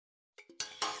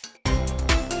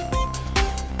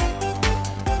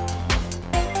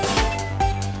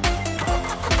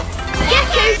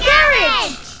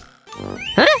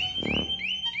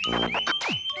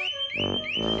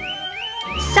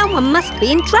Someone must be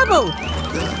in trouble.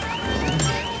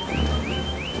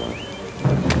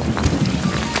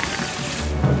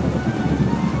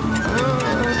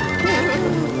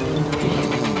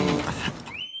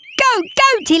 Go,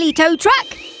 go, Tilly Tow Truck!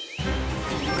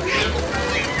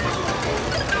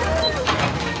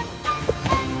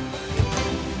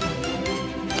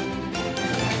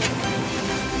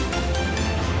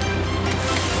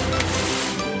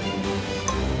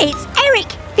 It's Eric,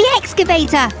 the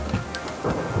excavator!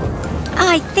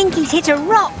 I think he's hit a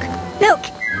rock. Look,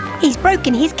 he's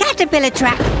broken his caterpillar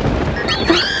trap.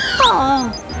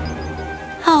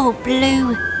 Oh,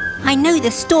 Blue. I know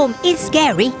the storm is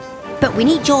scary, but we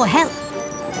need your help.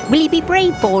 Will you be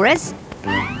brave for us?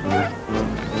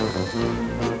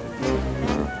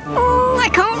 Oh, I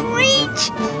can't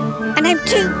reach! And I'm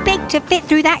too big to fit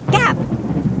through that gap.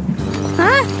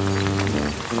 Huh?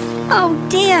 Oh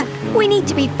dear, we need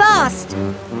to be fast.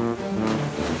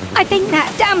 I think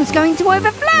that dam's going to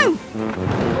overflow.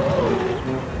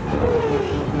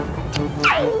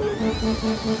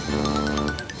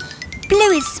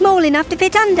 Blue is small enough to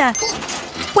fit under.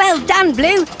 Well done,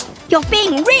 Blue. You're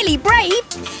being really brave.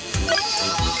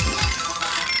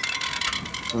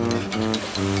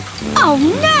 Oh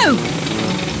no!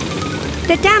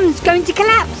 The dam's going to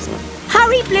collapse.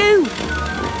 Hurry, Blue.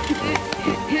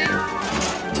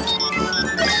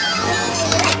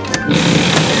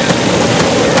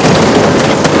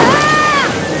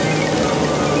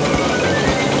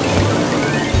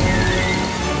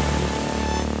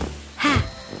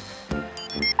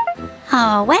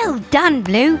 Oh, well done,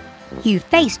 Blue. You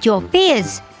faced your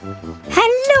fears.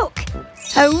 And look!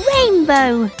 A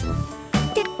rainbow!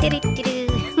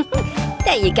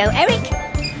 There you go, Eric.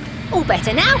 All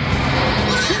better now.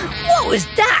 What was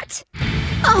that?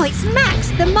 Oh, it's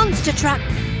Max, the monster truck.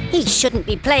 He shouldn't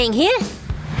be playing here.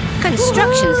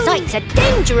 Construction sites are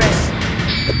dangerous.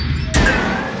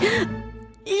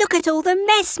 Look at all the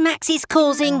mess Max is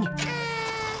causing.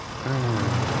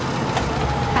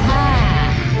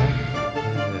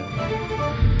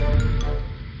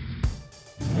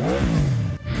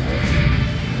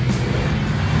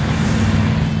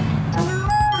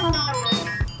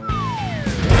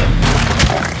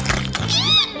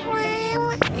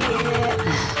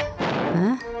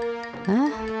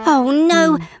 Oh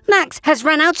no, Max has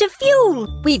run out of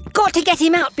fuel. We've got to get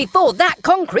him out before that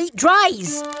concrete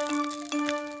dries.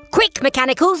 Quick,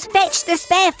 mechanicals, fetch the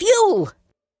spare fuel.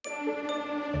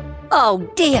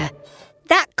 Oh dear,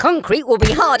 that concrete will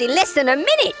be hard in less than a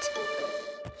minute.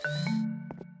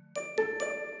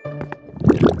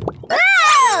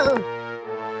 Oh!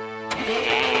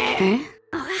 Huh?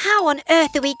 Oh, how on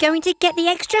earth are we going to get the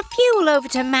extra fuel over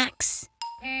to Max?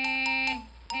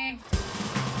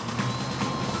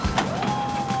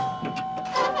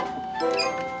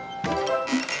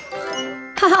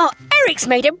 Oh, Eric's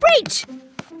made a bridge!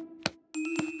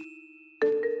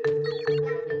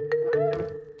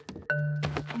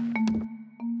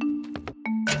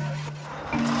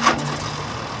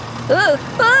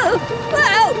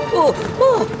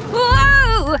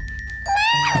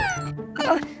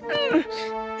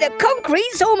 The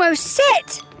concrete's almost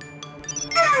set.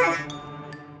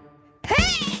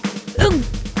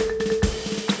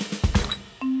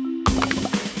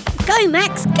 Go,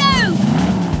 Max, go!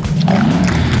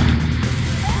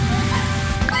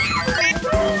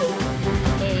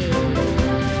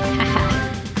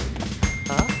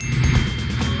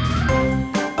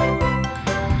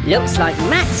 Looks like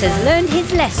Max has learned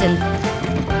his lesson.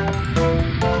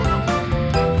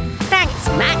 Thanks,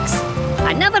 Max.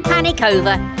 Another panic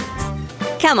over.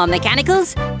 Come on,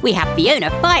 mechanicals. We have Fiona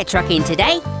fire truck in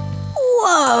today.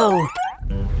 Whoa!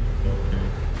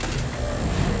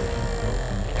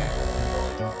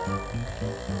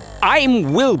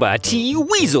 I'm Wilbur T.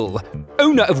 Weasel,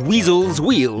 owner of Weasel's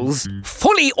Wheels,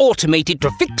 fully automated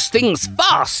to fix things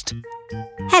fast.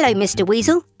 Hello, Mr.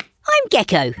 Weasel. I'm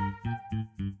Gecko.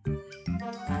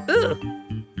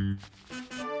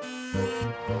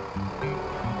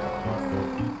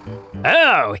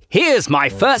 Oh, here's my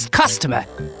first customer.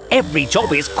 Every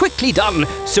job is quickly done,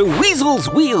 so Weasel's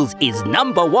Wheels is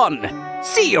 #1.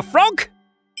 See you, Frog?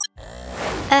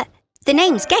 The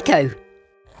name's Gecko.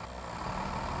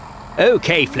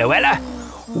 OK, Floella.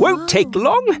 Won't take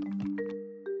long.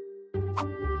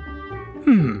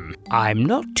 I'm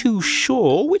not too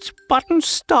sure which button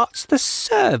starts the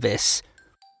service.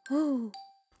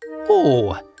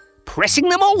 Oh, pressing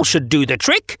them all should do the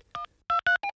trick.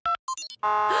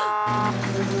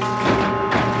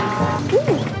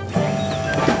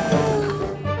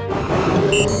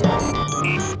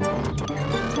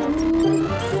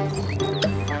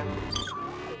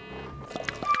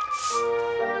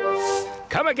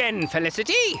 Come again, then,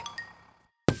 Felicity.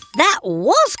 That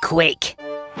was quick.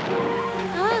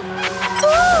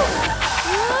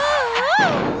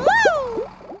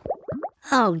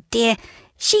 Oh dear,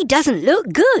 she doesn't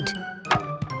look good.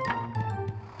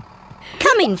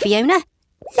 Come in, Fiona.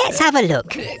 Let's have a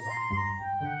look.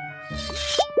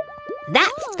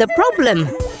 That's the problem.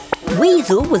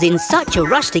 Weasel was in such a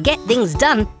rush to get things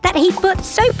done that he put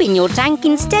soap in your tank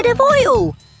instead of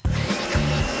oil.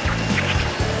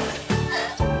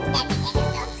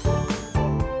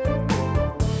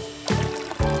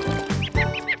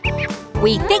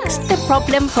 We fixed the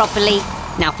problem properly.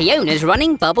 Now Fiona's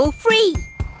running bubble-free.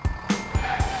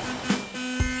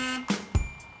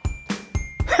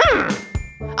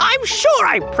 I'm sure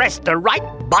I pressed the right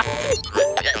button.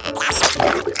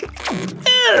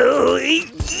 Oh,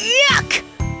 yuck!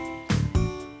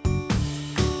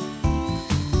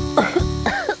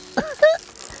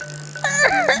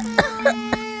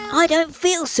 I don't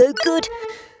feel so good.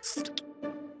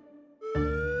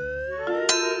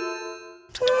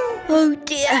 Oh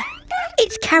dear,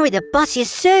 it's carried the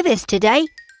bus's service today.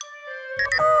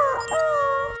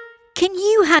 Can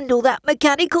you handle that,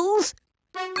 Mechanicals?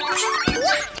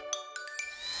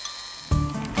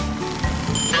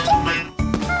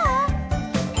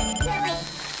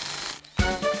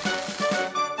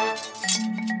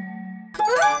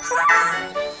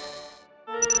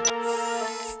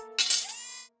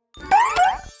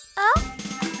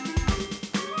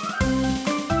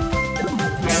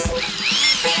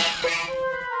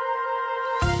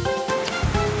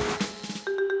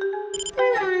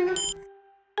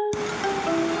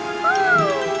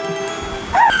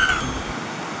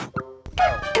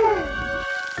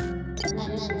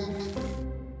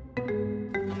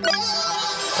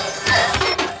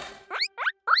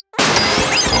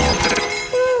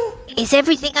 Is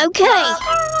everything okay?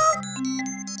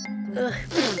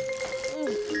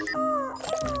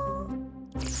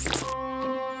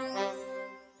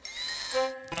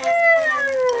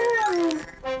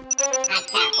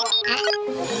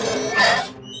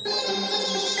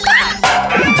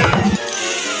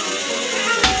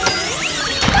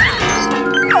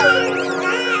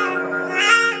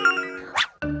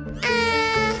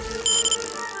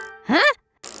 Huh?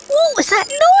 What was that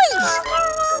noise?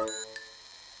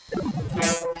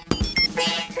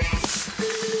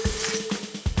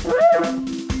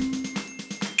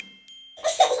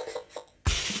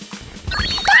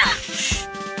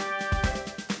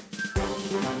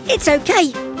 It's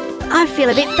okay. I feel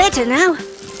a bit better now.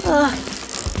 Huh?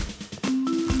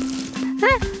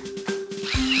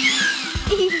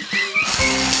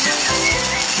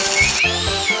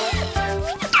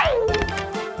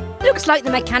 Looks like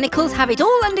the Mechanicals have it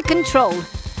all under control.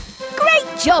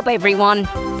 Great job, everyone.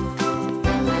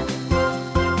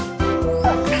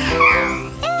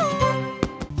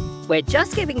 We're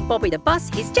just giving Bobby the bus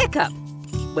his checkup.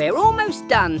 We're almost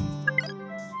done.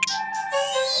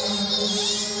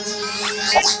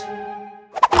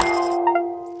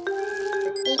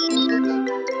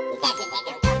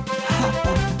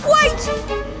 Wait!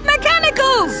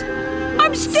 Mechanicals!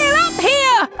 I'm still up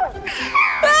here!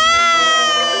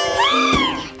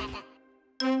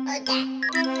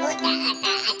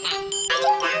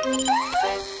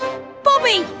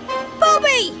 Bobby!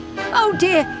 Bobby! Oh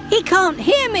dear, he can't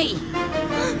hear me!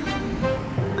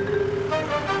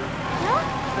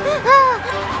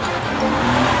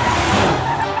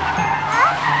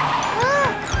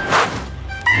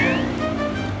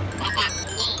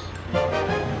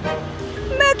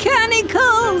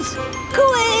 Mechanicals!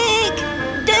 Quick!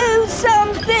 Do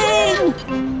something!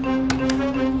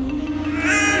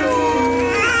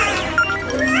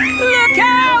 Look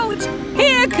out!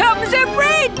 Here comes a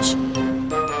bridge!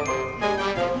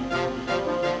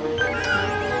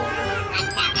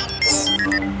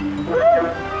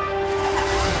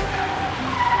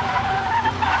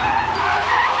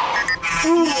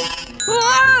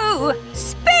 Whoa!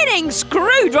 Spinning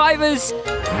screwdrivers!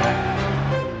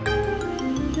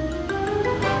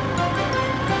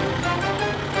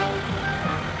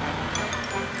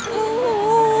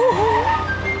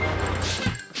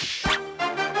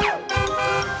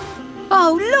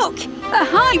 Oh, look! A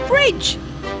high bridge!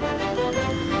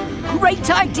 Great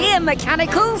idea,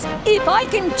 Mechanicals! If I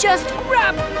can just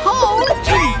grab hold...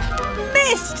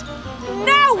 Missed!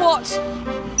 Now what?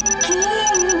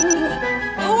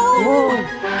 Oh.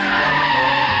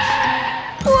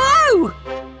 Whoa!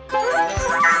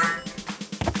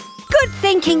 Good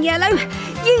thinking, Yellow.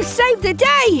 You saved the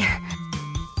day.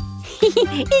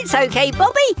 It's okay,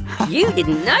 Bobby. You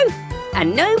didn't know,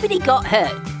 and nobody got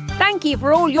hurt. Thank you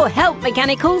for all your help,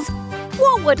 Mechanicals.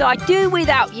 What would I do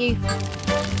without you?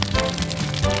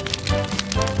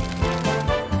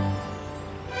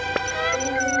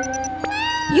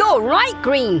 You're right,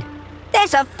 Green.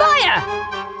 There's a fire.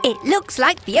 It looks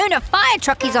like Fiona fire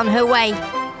truck is on her way.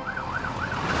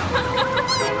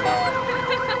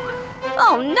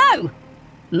 Oh no!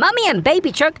 Mummy and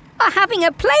Baby Truck are having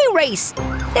a play race.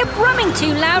 They're brumming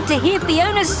too loud to hear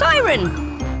Fiona's siren.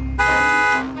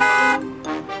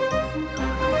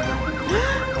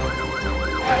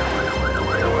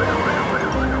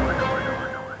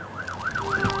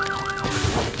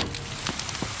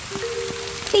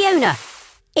 Fiona,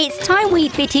 it's time we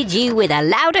fitted you with a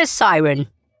louder siren.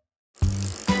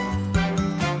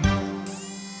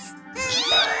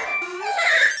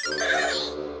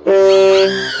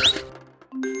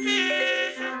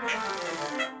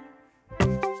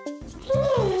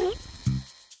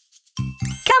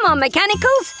 Come on,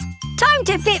 Mechanicals! Time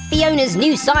to fit Fiona's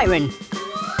new siren.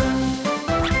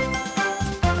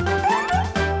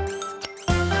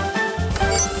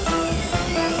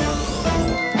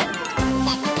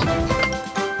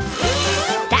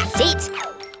 That's it!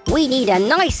 We need a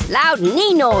nice loud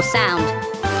neenor sound.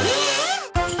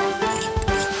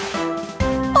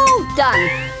 All done!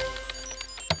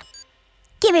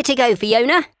 Give it a go,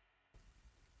 Fiona.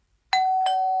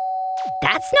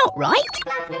 That's not right.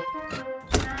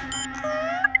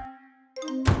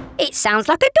 It sounds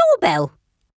like a doorbell.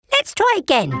 Let's try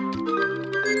again.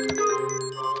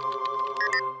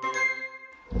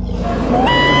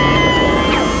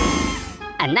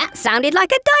 And that sounded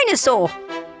like a dinosaur.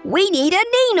 We need a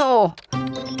neenor.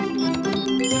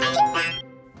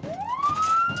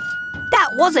 That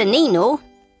was a neenor,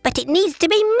 but it needs to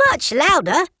be much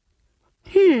louder.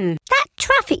 That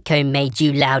traffic cone made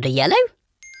you louder, Yellow.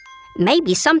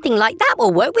 Maybe something like that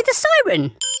will work with the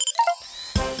siren.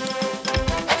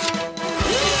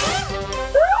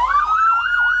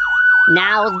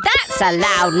 Now that's a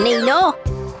loud neenor.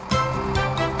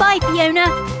 Bye, Fiona.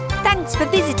 Thanks for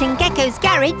visiting Gecko's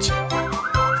garage.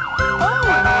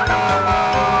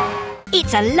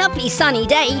 It's a lovely sunny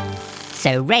day,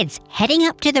 so Red's heading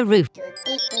up to the roof.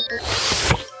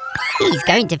 He's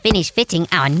going to finish fitting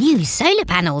our new solar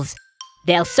panels.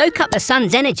 They'll soak up the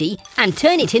sun's energy and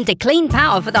turn it into clean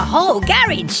power for the whole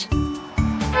garage.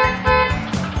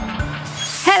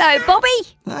 Hello, Bobby.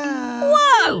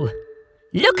 Whoa!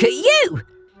 Look at you!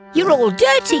 You're all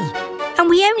dirty, and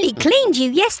we only cleaned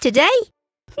you yesterday.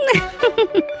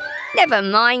 Never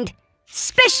mind.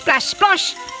 Splish, splash,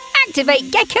 splosh.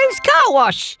 Activate Gecko's car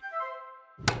wash.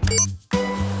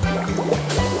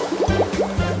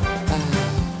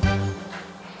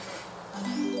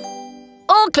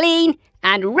 All clean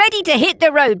and ready to hit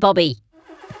the road, Bobby.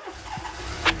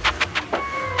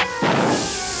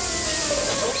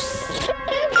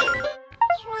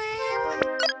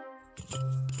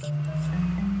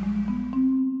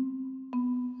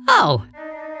 Oh,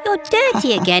 you're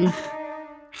dirty again.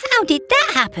 How did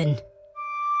that happen?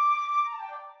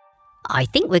 I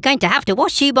think we're going to have to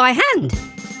wash you by hand.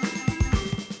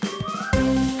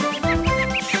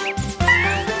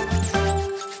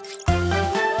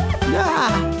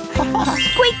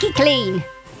 Squeaky clean.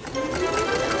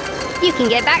 You can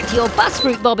get back to your bus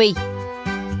route, Bobby.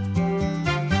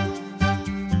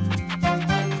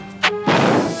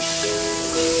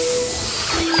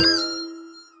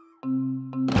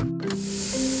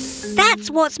 That's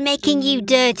what's making you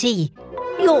dirty.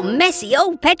 Your messy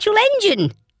old petrol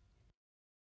engine.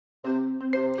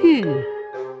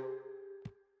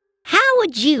 How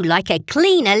would you like a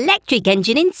clean electric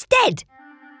engine instead?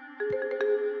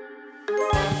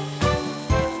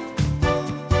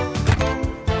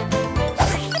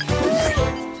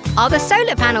 Are the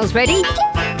solar panels ready?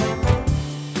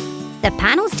 The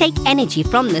panels take energy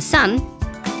from the sun,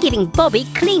 giving Bobby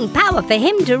clean power for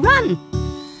him to run.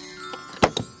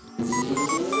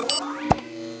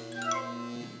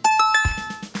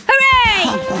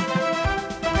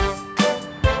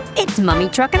 It's Mummy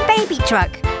Truck and Baby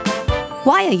Truck.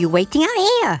 Why are you waiting out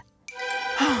here?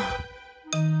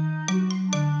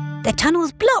 The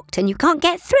tunnel's blocked and you can't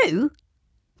get through?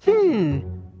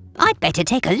 I'd better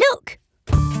take a look.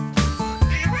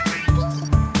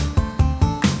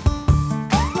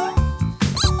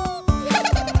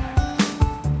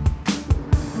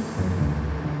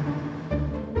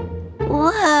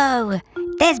 Whoa!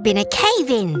 There's been a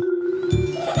cave-in.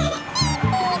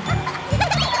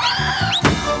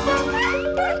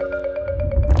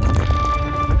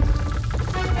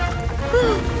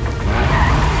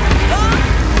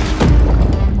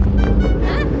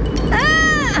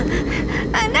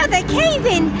 Another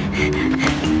cave-in!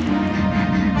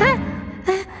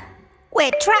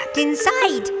 We're trapped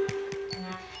inside.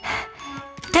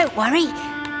 Don't worry,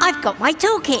 I've got my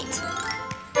toolkit.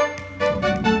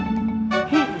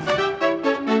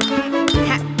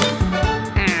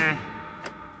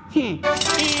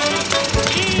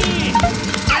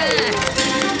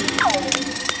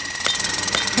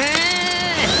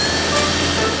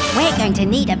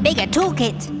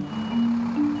 pocket.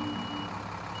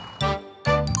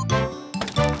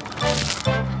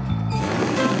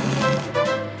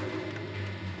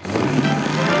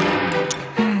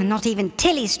 Not even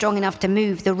Tilly's strong enough to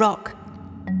move the rock.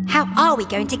 How are we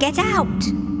going to get out?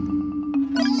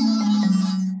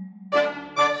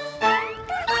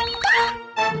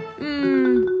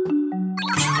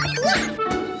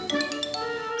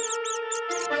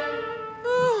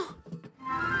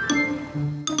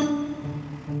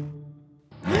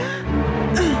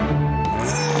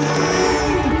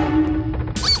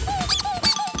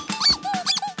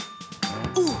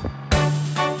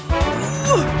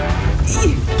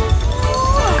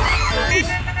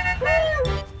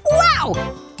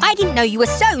 I didn't know you were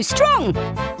so strong.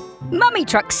 Mummy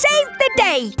Truck saved the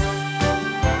day.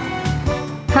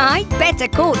 I'd better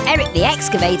call Eric the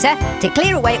Excavator to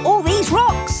clear away all these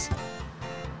rocks.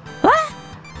 What?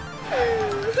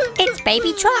 It's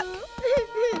Baby Truck.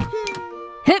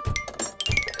 Hup.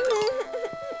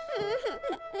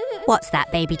 What's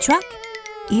that, Baby Truck?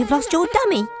 You've lost your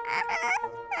dummy.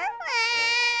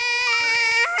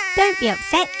 Don't be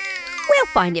upset. We'll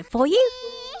find it for you.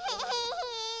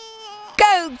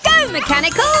 Go, go,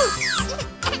 Mechanicals!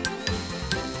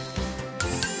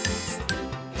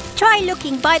 Try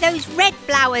looking by those red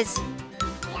flowers.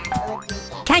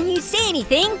 Can you see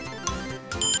anything?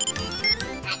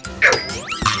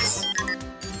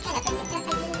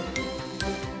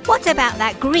 What about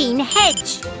that green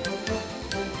hedge?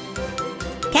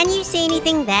 Can you see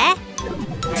anything there?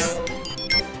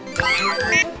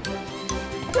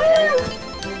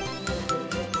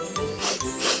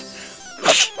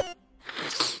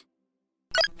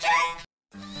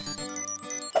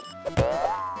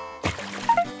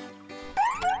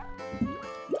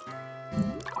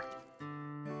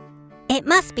 It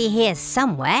must be here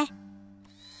somewhere.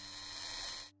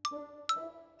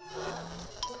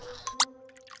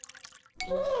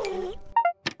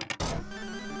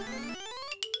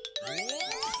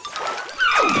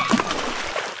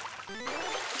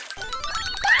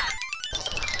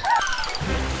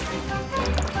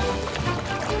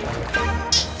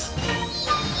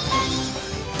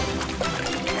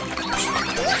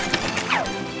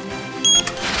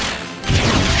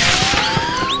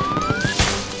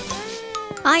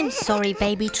 I'm sorry,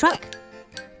 Baby Truck.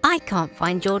 I can't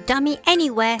find your dummy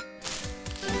anywhere.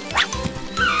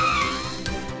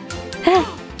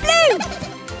 Blue!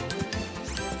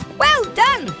 Well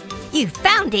done! You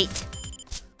found it!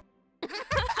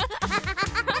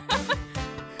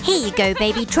 Here you go,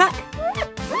 Baby Truck.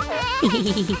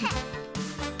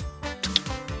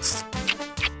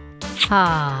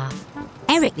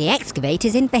 Eric the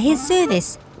Excavator's in for his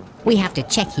service. We have to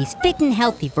check he's fit and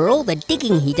healthy for all the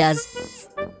digging he does.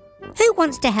 Who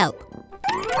wants to help?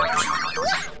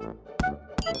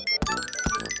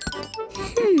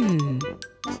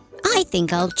 I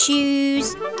think I'll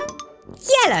choose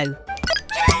yellow.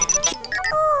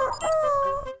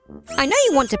 I know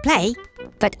you want to play,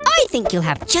 but I think you'll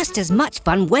have just as much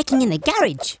fun working in the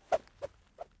garage.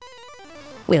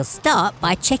 We'll start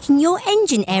by checking your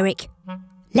engine, Eric.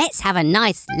 Let's have a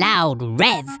nice loud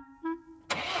rev.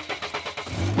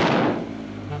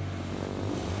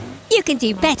 You can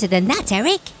do better than that,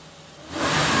 Eric.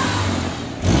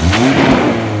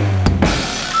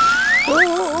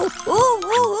 Ooh, ooh,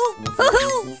 ooh,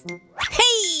 ooh, ooh.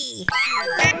 Hey!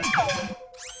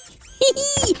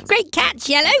 Great catch,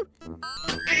 Yellow.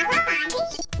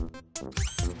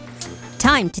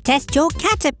 Time to test your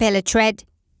caterpillar tread.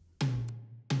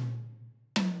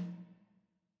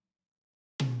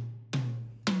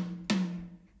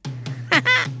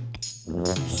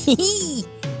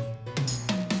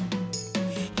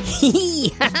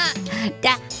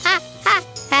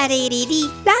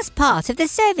 That's part of the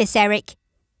service, Eric.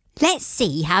 Let's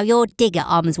see how your digger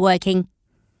arm's working.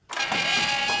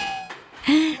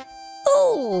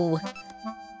 Ooh!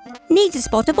 Needs a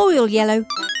spot of oil, Yellow.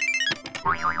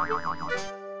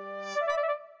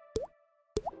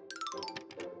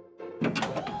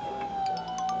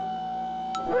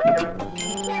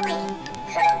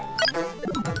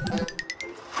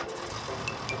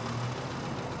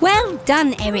 Well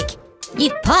done, Eric.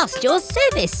 You've passed your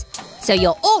service, so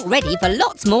you're all ready for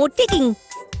lots more digging.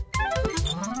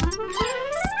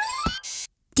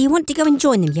 Do you want to go and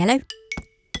join them, Yellow?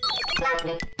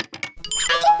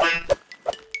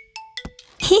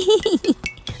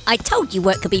 I told you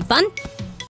work could be fun.